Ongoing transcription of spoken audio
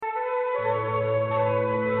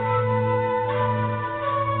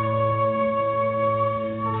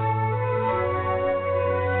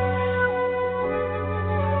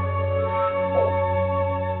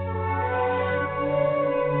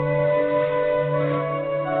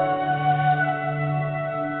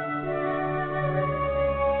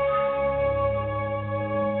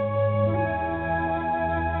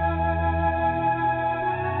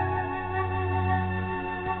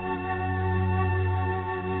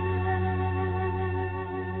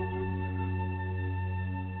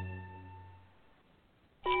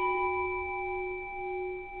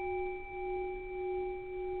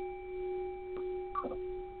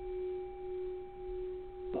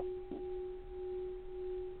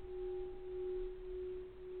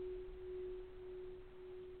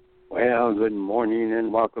Well, good morning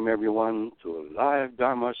and welcome everyone to Live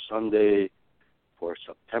Dharma Sunday for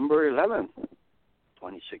September 11th,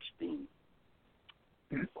 2016.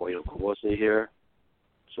 Koyo Kubose here.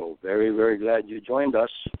 So very, very glad you joined us.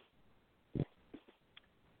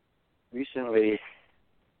 Recently,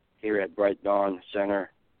 here at Bright Dawn Center,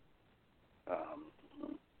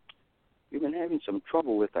 we've been having some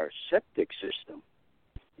trouble with our septic system.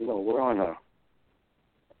 You know, we're on a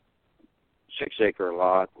 6-acre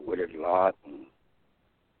lot, wooded lot, and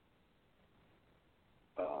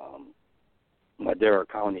Madera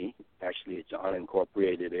County. Actually, it's an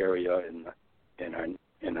unincorporated area in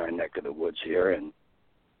our neck of the woods here, and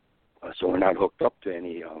so we're not hooked up to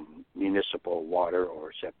any municipal water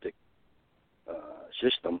or septic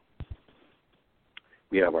system.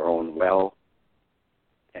 We have our own well,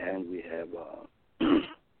 and we have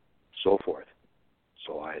so forth.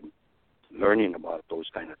 So I'm learning about those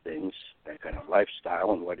kind of things, that kind of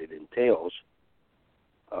lifestyle and what it entails.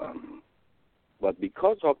 But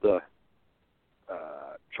because of the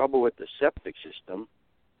trouble with the septic system,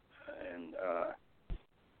 and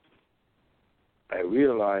I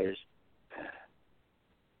realized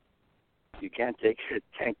you can't take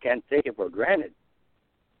it for granted,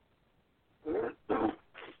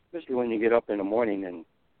 especially when you get up in the morning and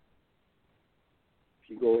if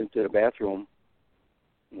you go into the bathroom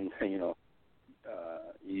and you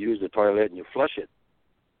use the toilet and you flush it.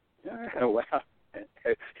 Well,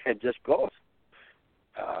 it just goes.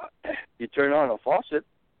 You turn on a faucet,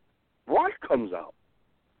 water comes out.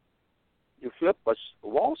 You flip a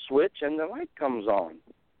wall switch and the light comes on.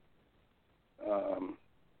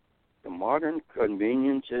 The modern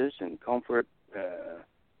conveniences and comfort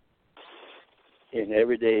in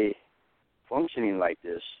everyday functioning like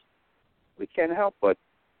this, we can't help but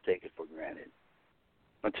take it for granted.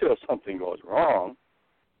 Until something goes wrong,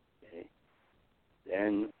 okay,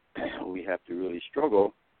 then we have to really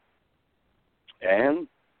struggle and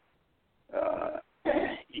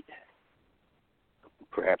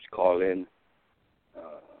perhaps call in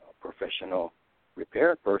a professional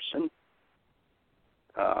repair person.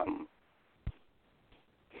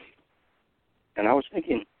 And I was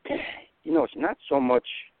thinking, it's not so much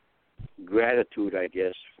gratitude, I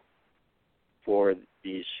guess, for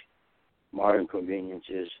these modern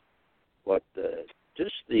conveniences, but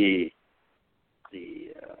just the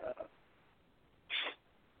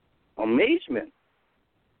amazement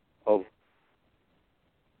of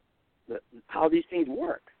how these things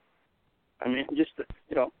work. I mean, just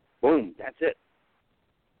boom, that's it.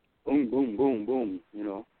 Boom, boom, boom, boom.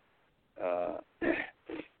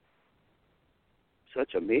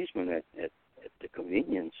 Such amazement at the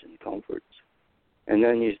convenience and comforts. And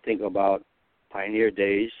then you think about pioneer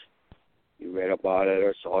days. You read about it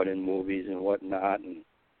or saw it in movies and whatnot, and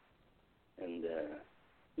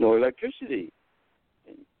no electricity,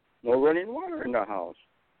 and no running water in the house.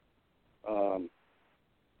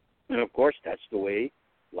 And of course, that's the way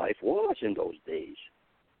life was in those days.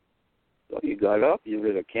 So you got up, you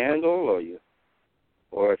lit a candle,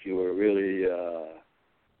 or if you were really,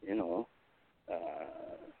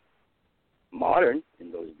 modern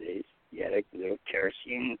in those days, you had a little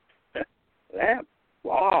kerosene lamp.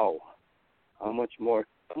 Wow. How much more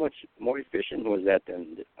efficient was that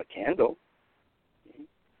than a candle?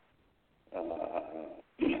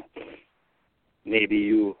 Maybe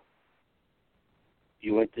you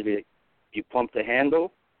went to you pumped the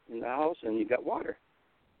handle in the house and you got water.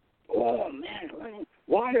 Oh man,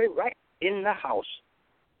 water right in the house.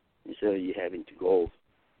 Instead of you having to go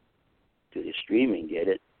to the stream and get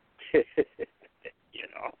it.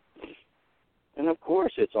 And of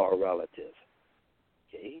course it's all relative.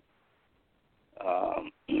 Okay.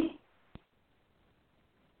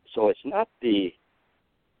 So it's not the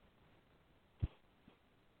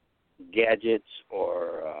gadgets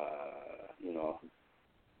or,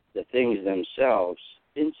 the things themselves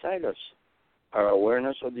inside us, our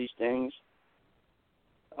awareness of these things.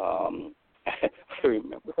 I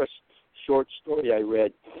remember a short story I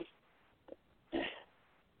read.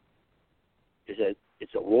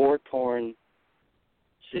 It's a war-torn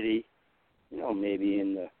city, maybe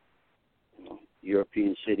in the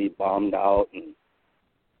European city, bombed out, and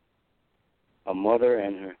a mother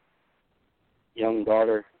and her young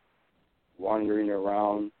daughter wandering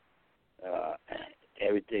around.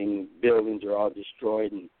 Everything, buildings are all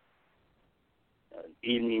destroyed, and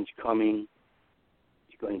evening's coming.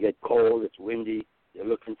 It's going to get cold. It's windy. They're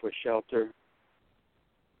looking for shelter.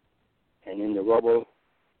 And in the rubble,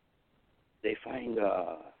 they find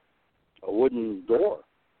a wooden door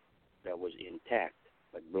that was intact,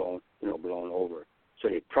 but blown over. So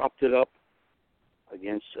they propped it up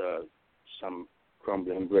against some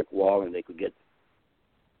crumbling stone brick wall, and they could get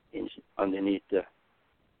underneath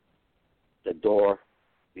the door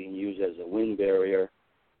being used as a wind barrier.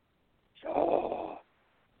 So,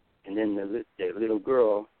 and then the little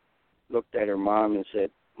girl looked at her mom and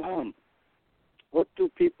said, "Mom, what do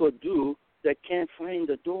people do that can't find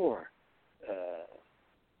the door?"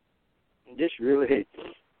 This really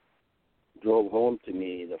drove home to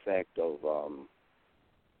me the fact of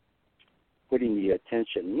putting the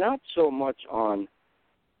attention not so much on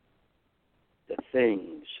the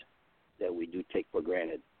things that we do take for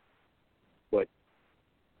granted, but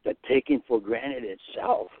the taking for granted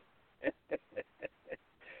itself.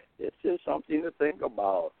 This is something to think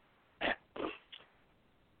about.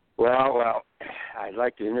 Well, I'd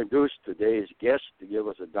like to introduce today's guest to give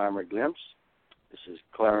us a Dharma glimpse. This is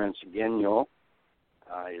Clarence Genyo.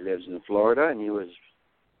 He lives in Florida, and he was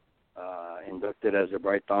inducted as a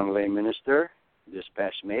Bright Dawn lay minister this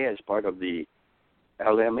past May as part of the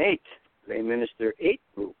LM8, Lay Minister 8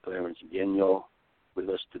 group. Clarence Genyo with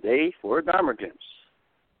us today for a Dharma glimpse.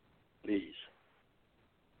 Please.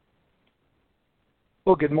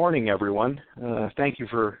 Well, good morning, everyone. Thank you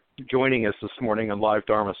for joining us this morning on Live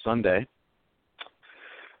Dharma Sunday.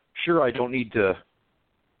 Sure, I don't need to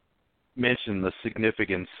mention the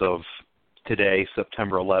significance of today,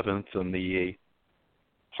 September 11th, and the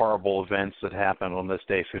horrible events that happened on this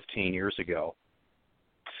day 15 years ago.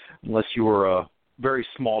 Unless you were a very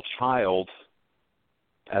small child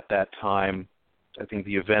at that time, I think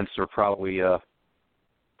the events are probably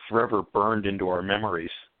forever burned into our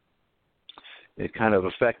memories. It kind of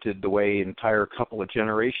affected the way an entire couple of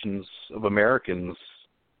generations of Americans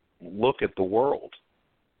look at the world.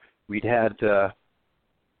 We'd had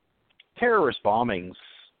terrorist bombings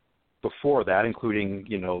before that, including,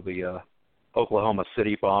 the Oklahoma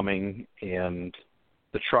City bombing and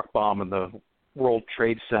the truck bomb in the World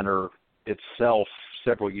Trade Center itself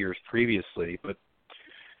several years previously. But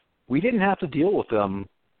we didn't have to deal with them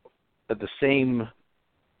at the same,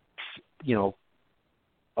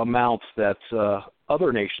 amounts that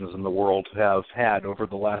other nations in the world have had over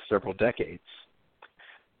the last several decades.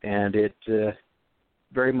 And it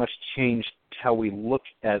very much changed how we look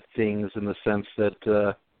at things in the sense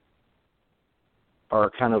that our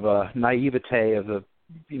kind of a naivete of the,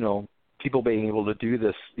 people being able to do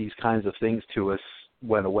these kinds of things to us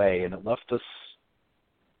went away, and it left us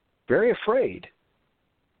very afraid.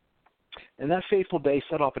 And that fateful day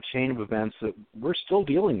set off a chain of events that we're still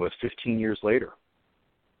dealing with 15 years later.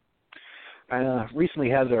 I recently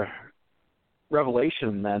had a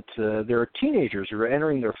revelation that there are teenagers who are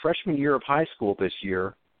entering their freshman year of high school this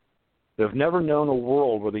year that have never known a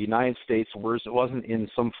world where the United States wasn't in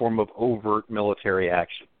some form of overt military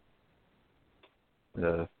action.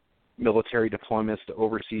 The military deployments to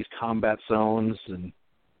overseas combat zones and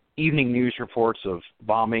evening news reports of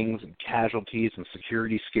bombings and casualties and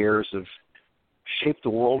security scares have shaped the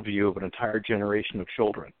worldview of an entire generation of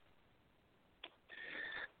children.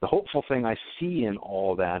 The hopeful thing I see in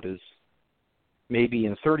all of that is maybe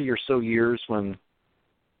in 30 or so years, when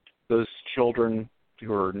those children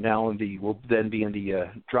who are now will then be in the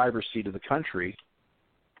driver's seat of the country,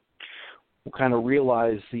 will kind of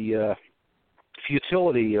realize the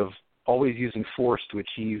futility of always using force to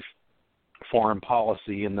achieve foreign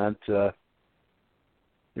policy, and that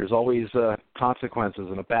there's always consequences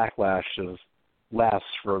and a backlash that lasts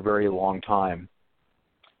for a very long time.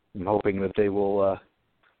 I'm hoping that they will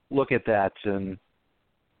look at that and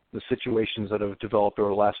the situations that have developed over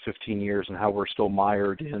the last 15 years and how we're still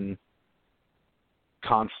mired in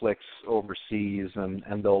conflicts overseas, and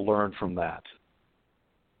they'll learn from that.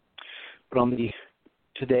 But on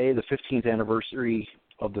today, the 15th anniversary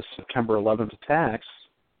of the September 11th attacks,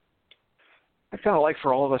 I'd kind of like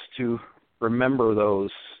for all of us to remember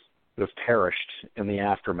those that have perished in the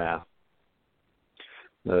aftermath.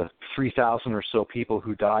 The 3,000 or so people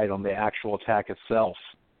who died on the actual attack itself.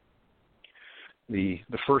 The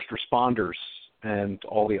first responders and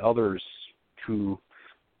all the others who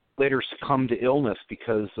later succumbed to illness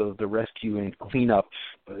because of the rescue and cleanup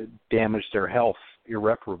damaged their health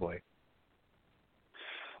irreparably.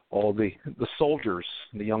 All the soldiers,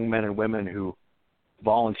 the young men and women who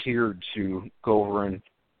volunteered to go over and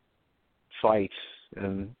fight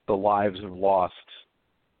and the lives are lost.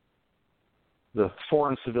 The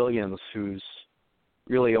foreign civilians whose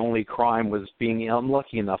really only crime was being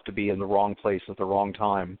unlucky enough to be in the wrong place at the wrong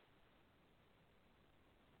time.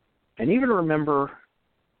 And even remember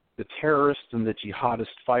the terrorists and the jihadist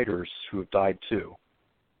fighters who have died too.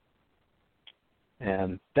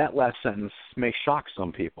 And that last sentence may shock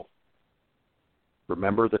some people.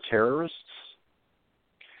 Remember the terrorists?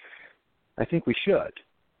 I think we should.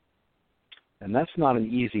 And that's not an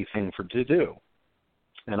easy thing to do.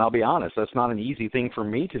 And I'll be honest, that's not an easy thing for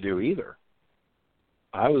me to do either.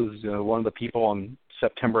 I was one of the people on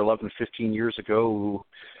September 11, 15 years ago who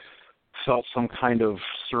felt some kind of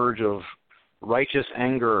surge of righteous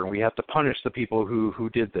anger, and we have to punish the people who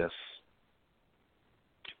did this.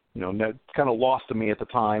 That kind of lost to me at the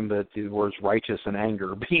time that the words righteous and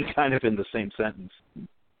anger being kind of in the same sentence.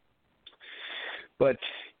 But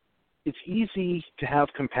it's easy to have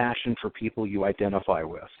compassion for people you identify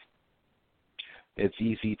with. It's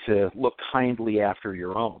easy to look kindly after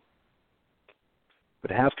your own. But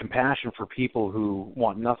to have compassion for people who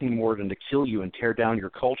want nothing more than to kill you and tear down your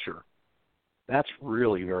culture, that's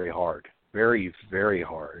really very hard. Very, very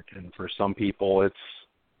hard. And for some people, it's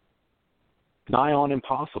nigh on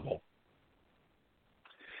impossible.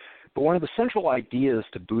 But one of the central ideas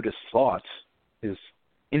to Buddhist thought is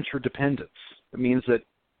interdependence. It means that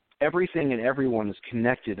everything and everyone is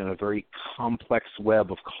connected in a very complex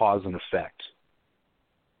web of cause and effect.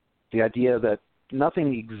 The idea that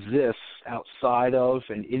nothing exists outside of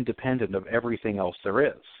and independent of everything else there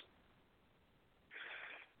is.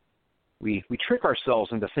 We trick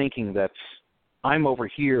ourselves into thinking that I'm over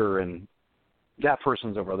here and that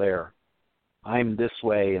person's over there. I'm this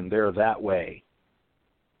way and they're that way.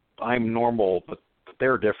 I'm normal, but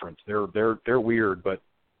they're different. They're weird, but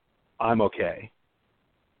I'm okay.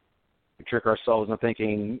 We trick ourselves into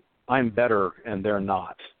thinking I'm better and they're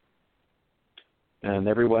not. And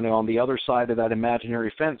everyone on the other side of that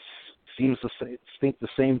imaginary fence seems to think the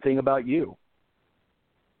same thing about you.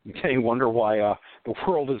 You wonder why the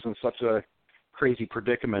world is in such a crazy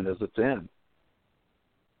predicament as it's in.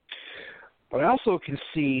 But I also can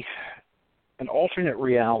see an alternate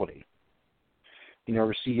reality.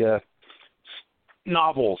 We see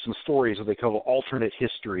novels and stories that they call alternate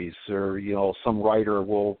histories, or some writer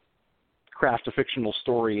will craft a fictional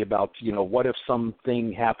story about what if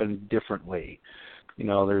something happened differently.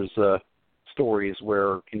 There's stories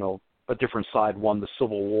where a different side won the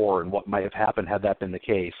Civil War and what might have happened had that been the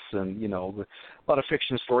case, and a lot of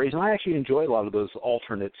fiction stories. And I actually enjoy a lot of those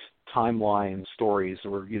alternate timeline stories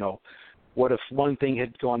where what if one thing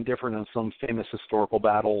had gone different in some famous historical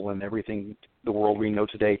battle and everything, the world we know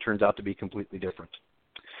today, turns out to be completely different.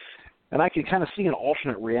 And I can kind of see an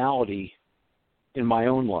alternate reality in my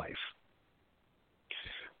own life.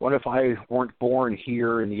 What if I weren't born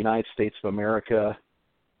here in the United States of America,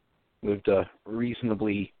 lived a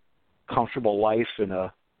reasonably comfortable life in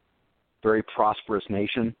a very prosperous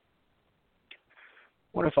nation?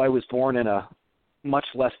 What if I was born in a much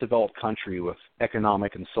less developed country with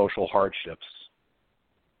economic and social hardships,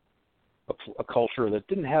 a culture that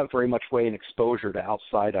didn't have very much way in exposure to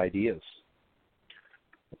outside ideas,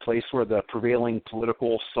 a place where the prevailing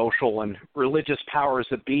political, social, and religious powers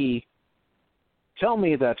that be tell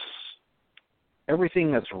me that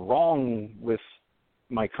everything that's wrong with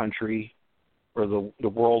my country or the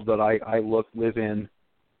world that I live in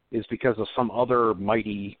is because of some other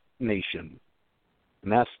mighty nation.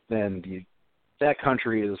 And that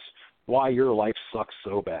country is why your life sucks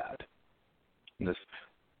so bad. And this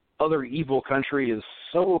other evil country is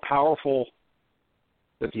so powerful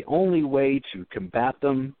that the only way to combat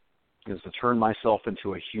them is to turn myself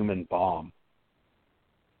into a human bomb.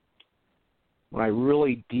 When I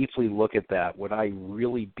really deeply look at that, would I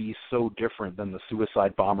really be so different than the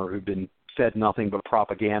suicide bomber who'd been fed nothing but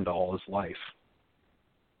propaganda all his life?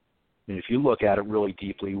 And if you look at it really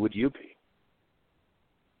deeply, would you be?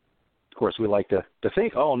 Of course, we like to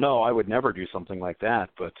think, oh, no, I would never do something like that,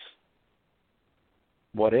 but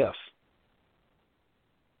what if?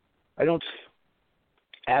 I don't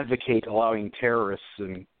advocate allowing terrorists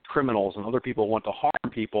and criminals and other people who want to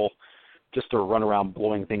harm people just to run around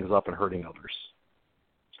blowing things up and hurting others.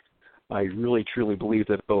 I really, truly believe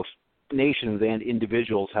that both nations and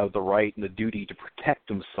individuals have the right and the duty to protect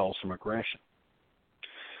themselves from aggression.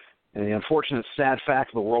 And the unfortunate, sad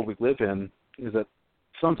fact of the world we live in is that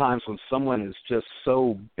sometimes when someone is just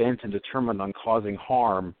so bent and determined on causing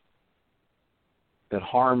harm, that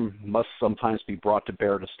harm must sometimes be brought to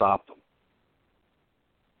bear to stop them.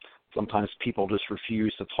 Sometimes people just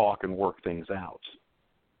refuse to talk and work things out.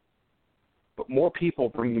 But more people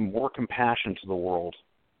bringing more compassion to the world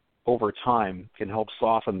over time can help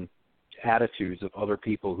soften attitudes of other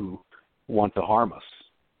people who want to harm us.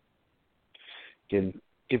 Can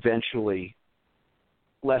eventually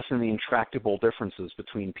lessen the intractable differences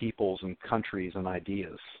between peoples and countries and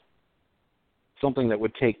ideas. Something that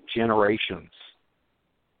would take generations,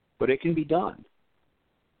 but it can be done.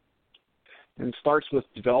 And it starts with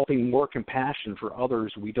developing more compassion for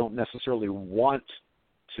others we don't necessarily want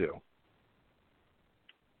to.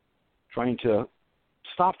 Trying to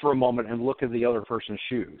stop for a moment and look at the other person's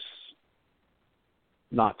shoes,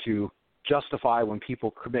 not to justify when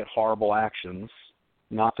people commit horrible actions,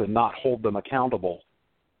 not to not hold them accountable,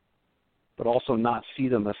 but also not see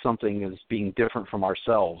them as something as being different from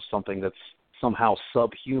ourselves, something that's somehow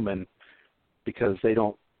subhuman because they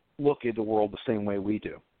don't look at the world the same way we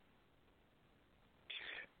do.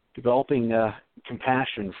 Developing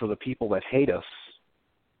compassion for the people that hate us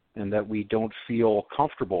and that we don't feel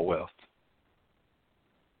comfortable with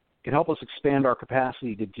can help us expand our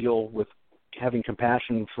capacity to deal with having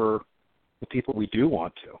compassion for the people we do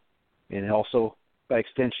want to. And it also, by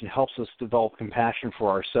extension, helps us develop compassion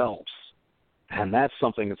for ourselves. And that's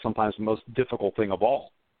something that's sometimes the most difficult thing of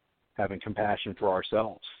all, having compassion for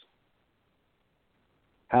ourselves.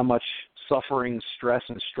 How much suffering, stress,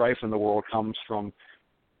 and strife in the world comes from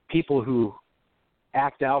people who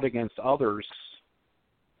act out against others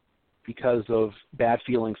because of bad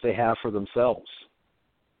feelings they have for themselves.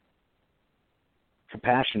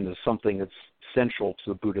 Compassion is something that's central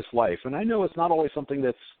to the Buddhist life. And I know it's not always something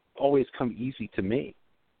that's always come easy to me.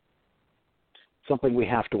 It's something we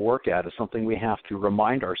have to work at. It's something we have to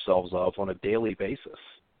remind ourselves of on a daily basis.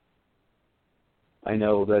 I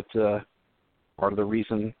know that part of the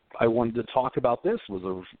reason I wanted to talk about this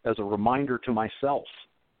was as a reminder to myself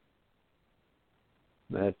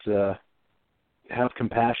that have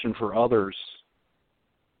compassion for others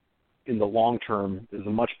in the long term is a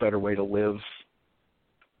much better way to live,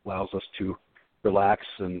 allows us to relax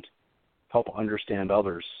and help understand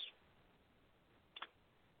others.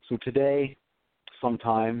 So today,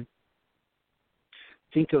 sometime,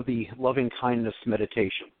 think of the loving kindness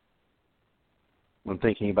meditation when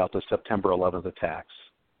thinking about the September 11th attacks.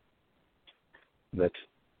 That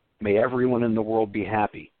may everyone in the world be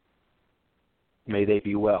happy. May they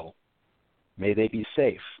be well. May they be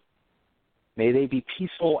safe. May they be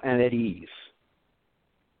peaceful and at ease.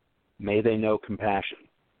 May they know compassion.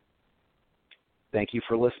 Thank you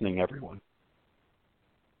for listening, everyone.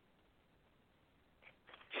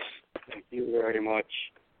 Thank you very much.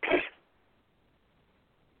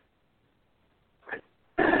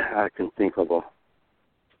 I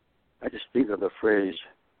just think of the phrase,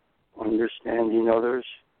 understanding others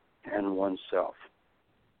and oneself.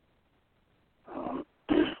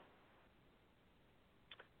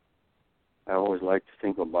 I always like to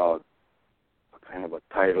think about a kind of a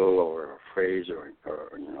title or a phrase or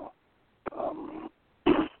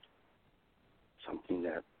something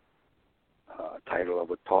that title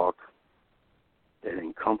of a talk that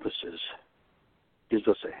encompasses, gives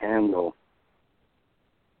us a handle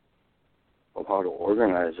of how to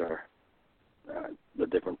organize our the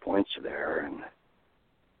different points there. And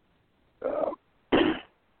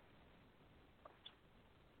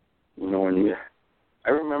I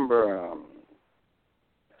remember I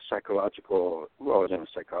was in a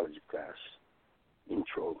psychology class,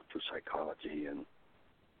 intro to psychology, and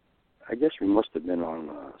I guess we must have been on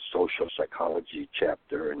a social psychology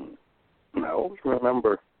chapter, and I always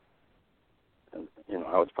remember, I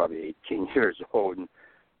was probably 18 years old and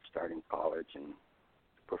starting college, and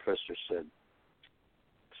the professor said,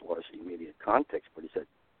 this was the immediate context, but he said,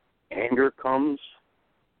 anger comes,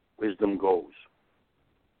 wisdom goes.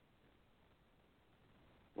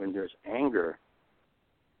 When there's anger,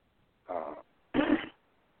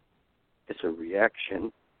 it's a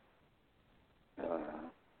reaction,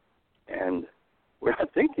 and we're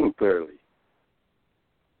not thinking clearly.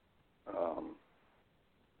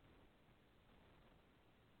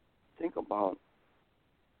 Think about,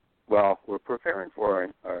 we're preparing for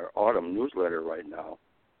our autumn newsletter right now,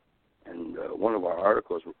 and one of our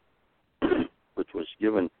articles, which was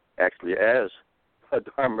given actually as a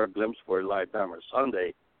Dharma glimpse for Live Dharma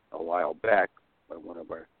Sunday a while back by one of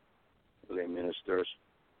our lay ministers,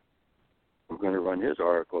 we're going to run his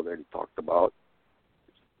article that he talked about,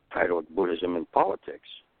 titled Buddhism and Politics.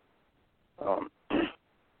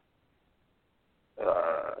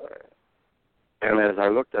 And as I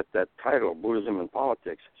looked at that title, Buddhism and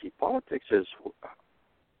Politics, politics is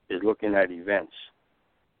looking at events.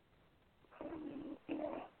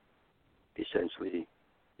 Essentially,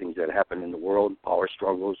 things that happen in the world, power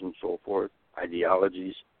struggles and so forth,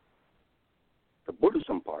 ideologies. The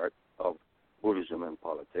Buddhism part of Buddhism and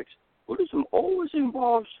Politics, Buddhism always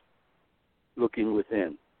involves looking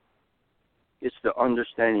within. It's the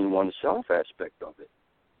understanding oneself aspect of it.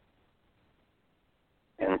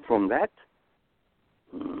 And from that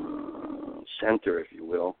center, if you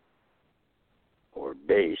will, or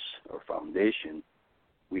base or foundation,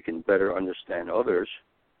 we can better understand others,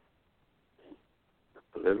 the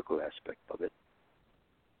political aspect of it,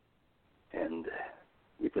 and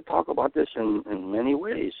we could talk about this in many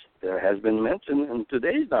ways. There has been mentioned in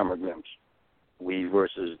today's Dharma glimpse, we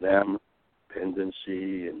versus them,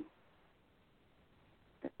 pendency, and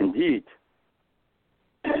indeed,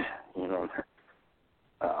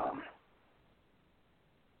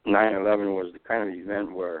 9/11 was the kind of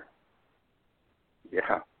event where,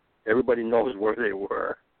 everybody knows where they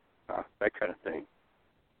were, that kind of thing.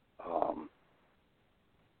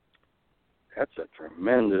 That's a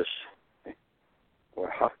tremendous,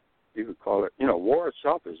 you could call it, war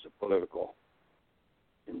itself is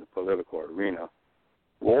in the political arena.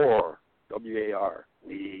 War, W-A-R,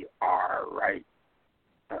 we are right.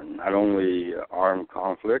 And not only armed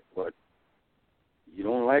conflict, but you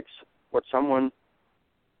don't like what someone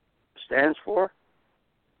stands for,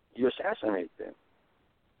 you assassinate them.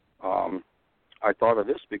 I thought of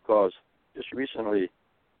this because just recently,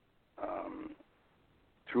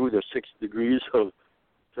 through the 6 degrees of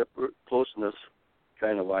separate closeness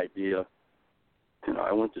kind of idea,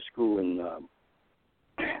 I went to school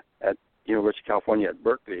at University of California at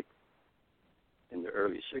Berkeley in the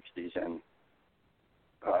early 60s, and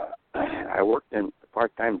I worked in a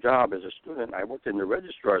part-time job as a student. I worked in the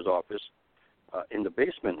registrar's office in the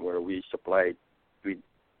basement where we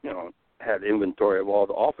had inventory of all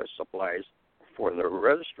the office supplies for the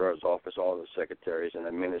registrar's office, all the secretaries and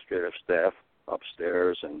administrative staff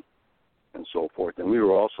upstairs and so forth. And we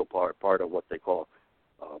were also part of what they call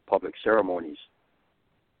public ceremonies.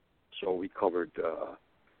 So we covered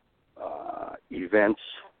events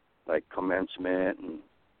like commencement and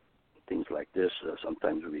things like this.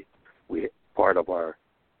 Sometimes we part of our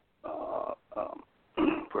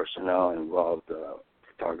personnel involved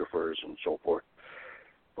photographers and so forth.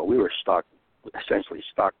 But we were essentially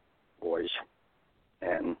stock boys.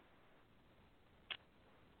 And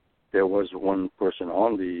there was one person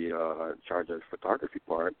on the charge of the photography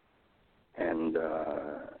part, and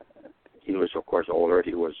he was, of course, older.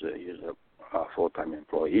 He was a full-time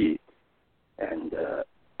employee, and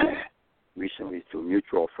recently, through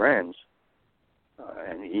mutual friends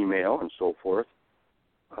and email and so forth,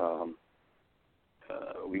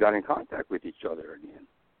 we got in contact with each other again.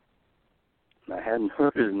 And I hadn't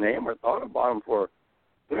heard his name or thought about him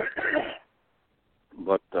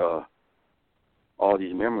but all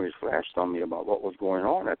these memories flashed on me about what was going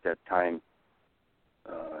on at that time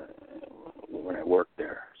when I worked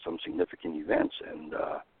there. Some significant events and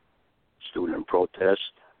student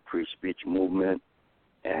protest, free speech movement,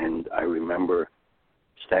 and I remember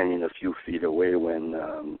standing a few feet away when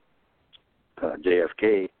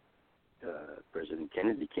JFK, President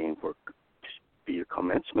Kennedy, came to be a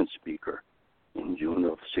commencement speaker in June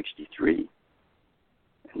of '63.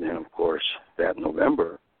 And then, of course, that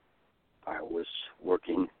November, I was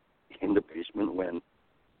working in the basement when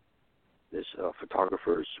this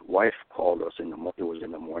photographer's wife called us it was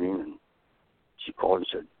in the morning, and she called and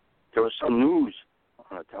said, there was some news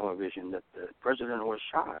on the television that the president was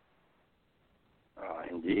shot.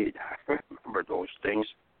 Indeed, I remember those things.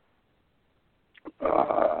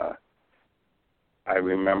 I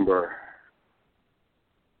remember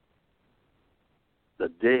the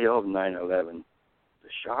day of 9/11, the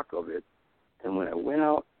shock of it, and when I went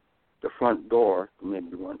out the front door to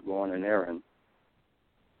maybe go on an errand,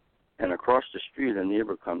 and across the street a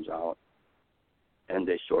neighbor comes out, and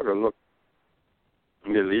they sort of look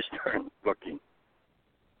Middle Eastern looking.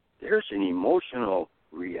 There's an emotional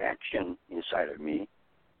reaction inside of me,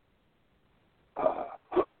 of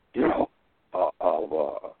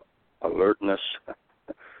alertness,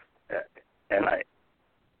 and I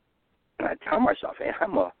tell myself, hey,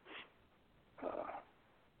 I'm a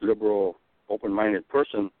liberal, open-minded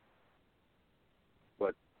person,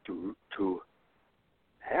 but to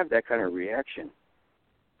have that kind of reaction,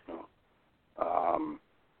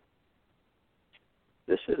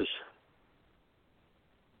 this is.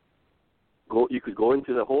 You could go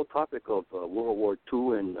into the whole topic of World War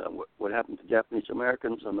II and what happened to Japanese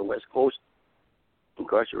Americans on the West Coast,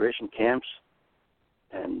 incarceration camps,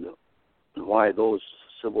 and why those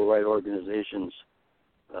civil rights organizations,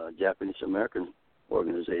 Japanese American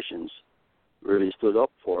organizations, really stood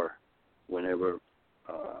up for whenever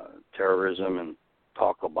terrorism and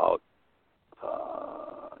talk about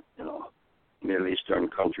Middle Eastern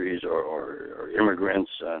countries or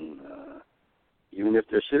immigrants, and even if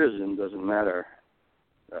they're citizens, doesn't matter.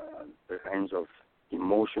 The kinds of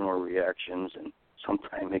emotional reactions, and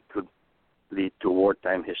sometimes it could lead to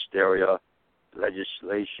wartime hysteria,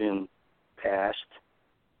 legislation passed,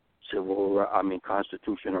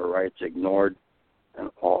 constitutional rights ignored,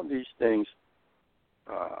 and all these things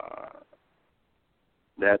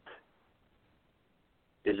that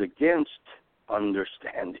is against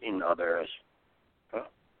understanding others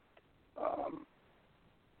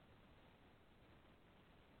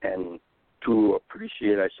And to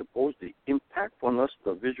appreciate, I suppose, the impactfulness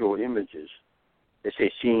of visual images. They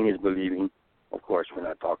say seeing is believing. Of course, we're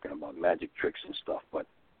not talking about magic tricks and stuff, but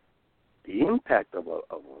the impact of a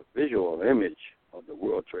visual image of the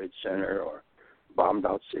World Trade Center or bombed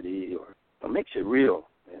out city, or it makes it real.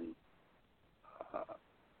 And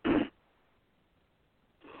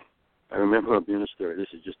I remember a minister,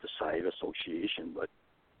 this is just a side association, but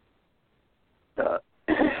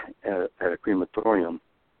at a crematorium,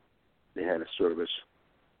 they had a service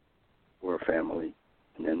for a family,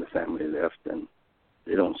 and then the family left, and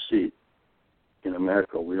they don't see it. In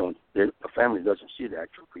America, the family doesn't see the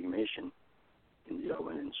actual cremation in the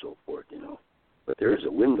oven and so forth, But there is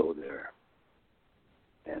a window there.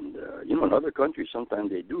 And, in other countries, sometimes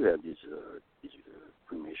they do have these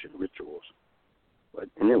cremation rituals. But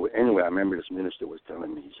anyway, I remember this minister was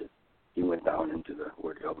telling me, he said he went down into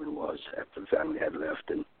where the oven was after the family had left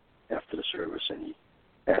and after the service, and he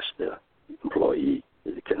asked the employee,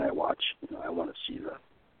 can I watch? I want to see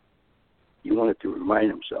he wanted to remind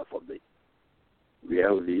himself of the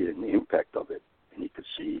reality and the impact of it, and he could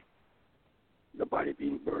see the body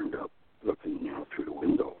being burned up, looking, through the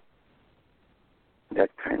window. That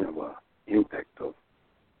kind of impact of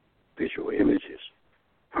visual images.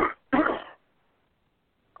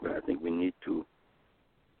 But I think we need to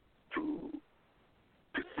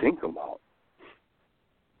think about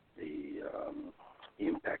the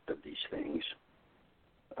impact of these things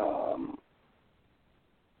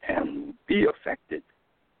and be affected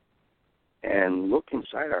and look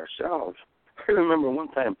inside ourselves. I remember one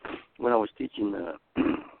time when I was teaching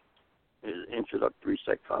introductory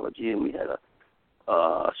psychology, and we had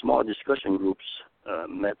a small discussion groups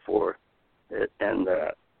met for it, and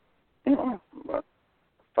about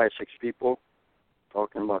 5-6 people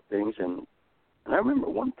talking about things, and I remember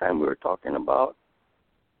one time we were talking about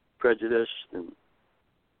prejudice and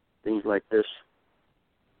things like this,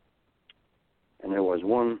 and there was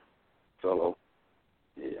one fellow,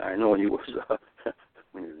 I know he was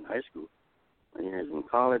when he was in high school, when he was in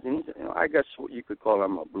college, and he's, I guess what you could call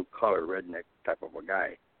him a blue-collar redneck type of a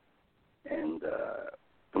guy, and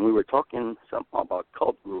we were talking about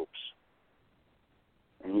cult groups,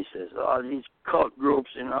 and he says, these cult groups,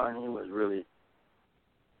 and he was really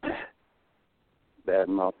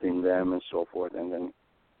bad-mouthing them and so forth, and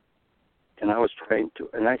I was trying to,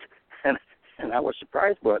 and I was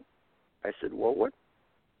surprised, but I said, well, wait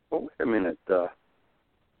a minute,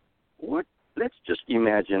 let's just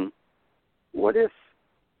imagine, what if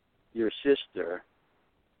your sister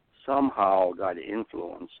somehow got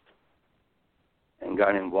influenced and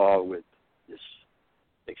got involved with this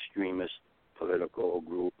extremist political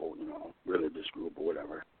group or, religious group or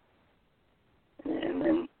whatever. And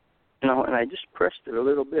then, and I just pressed it a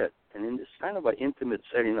little bit. And in this kind of an intimate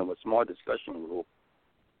setting of a small discussion group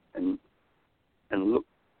and look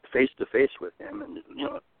face to face with him and,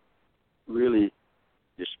 really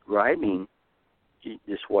describing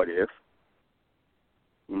this what if.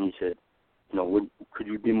 And he said, could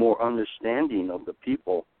you be more understanding of the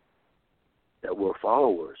people that were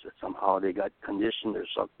followers, that somehow they got conditioned or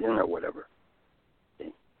sucked in or whatever?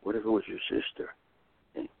 Okay. What if it was your sister?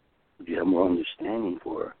 Okay. Would you have more understanding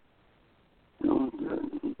for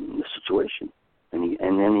the situation? And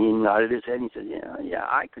then he nodded his head and he said, yeah,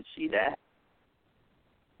 I could see that.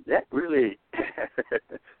 That really,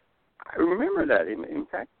 I remember that. It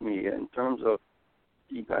impacted me in terms of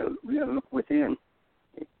you got to really look within.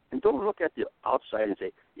 And don't look at the outside and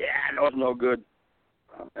say, yeah, that was no good.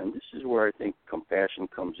 And this is where I think compassion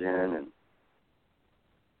comes in,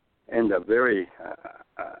 and a very,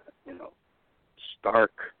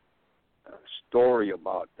 stark story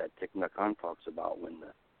about that Thich Nhat Hanh talks about when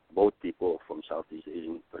the boat people from Southeast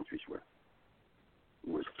Asian countries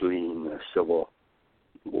were fleeing civil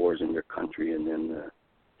wars in their country, and then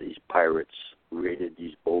these pirates raided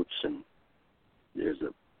these boats, and there's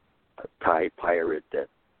a Thai pirate that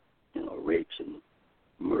rapes and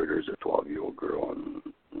murders a 12-year-old girl in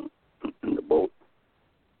the boat.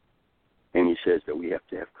 And he says that we have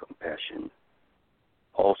to have compassion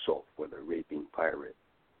also for the raping pirate.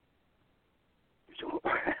 So,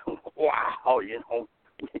 wow,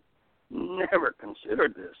 never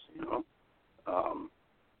considered this,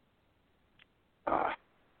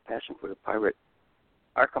 passion for the pirate.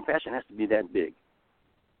 Our compassion has to be that big.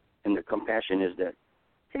 And the compassion is that,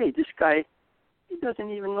 hey, this guy, he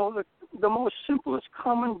doesn't even know the most simplest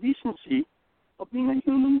common decency of being a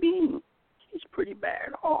human being. He's pretty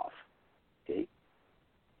bad off. Okay?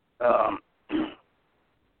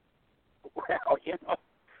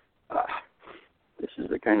 This is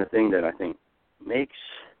the kind of thing that I think makes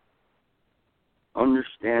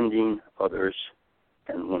understanding others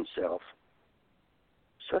and oneself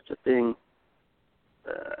such a thing.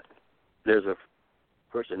 There's a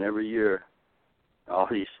person every year, all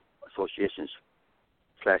these associations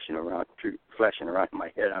flashing around in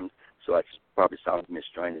my head. So I probably sound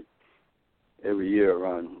misjointed. Every year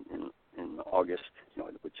around in August,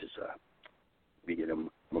 which is we get a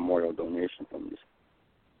memorial donation from this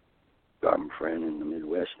Dharma friend in the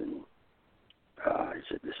Midwest, and he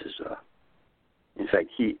said this is. In fact,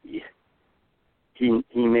 he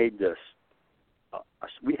made this.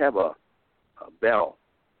 We have a bell.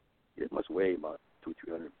 It must weigh about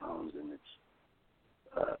 200-300 pounds, and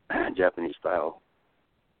it's Japanese style.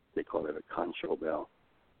 They call it a kancho bell,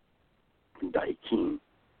 daikin,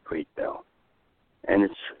 great bell, and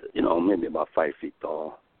it's maybe about 5 feet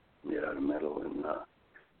tall, made out of metal, and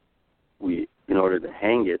we, in order to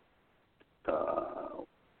hang it,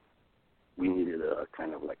 we needed a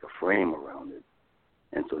kind of like a frame around it,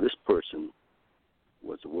 and so this person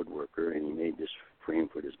was a woodworker, and he made this frame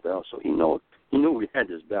for this bell. So he knew we had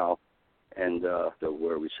this bell, and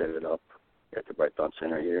where we set it up at the Bright Thought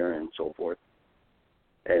Center here and so forth.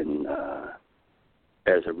 And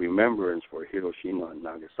as a remembrance for Hiroshima and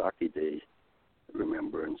Nagasaki Day,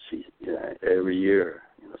 remembrance, every year,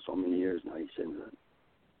 so many years now, he sends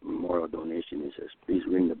a memorial donation. He says, please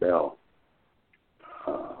ring the bell.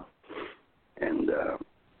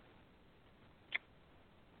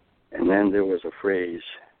 And then there was a phrase,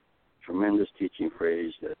 tremendous teaching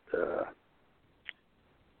phrase that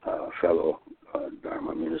fellow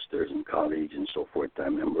Dharma ministers and colleagues and so forth, I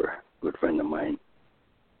remember, a good friend of mine,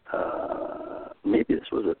 maybe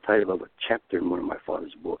this was the title of a chapter in one of my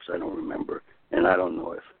father's books, I don't remember, and I don't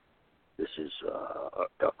know if this is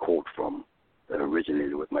a quote from that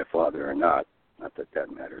originated with my father or not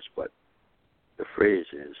that matters, but the phrase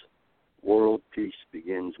is, world peace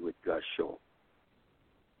begins with Gasho.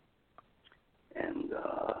 And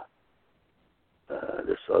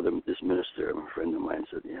this minister, a friend of mine,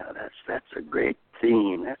 said, "Yeah, that's a great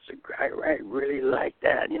theme. I really like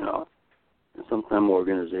that, And sometimes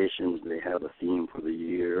organizations, they have a theme for the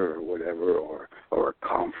year or whatever, or a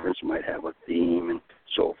conference might have a theme and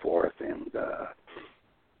so forth. And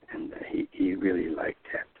he really liked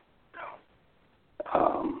that.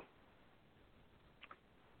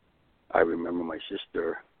 I remember my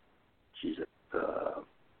sister. She's a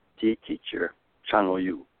tea teacher. Channel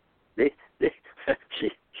Yu.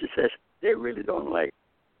 She says they really don't like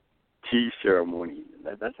tea ceremony.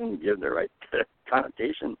 That doesn't give the right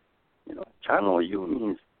connotation. Channel Yu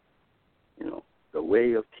means, the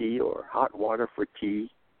way of tea or hot water for tea.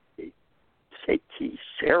 They say tea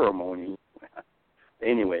ceremony.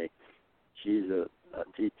 Anyway, she's a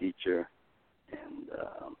tea teacher, and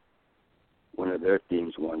one of their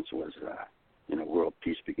themes once was, world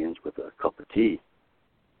peace begins with a cup of tea.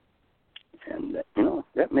 And,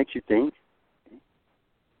 that makes you think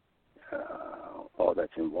all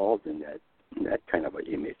that's involved in that kind of an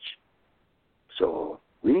image. So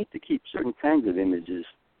we need to keep certain kinds of images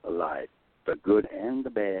alive, the good and the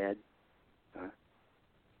bad.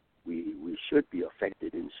 We should be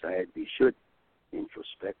affected inside. We should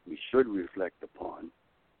introspect. We should reflect upon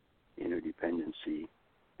interdependency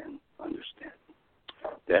and understand.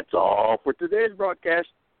 That's all for today's broadcast.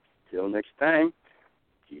 Till next time,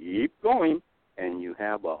 keep going, and you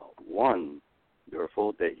have a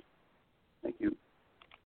wonderful day. Thank you.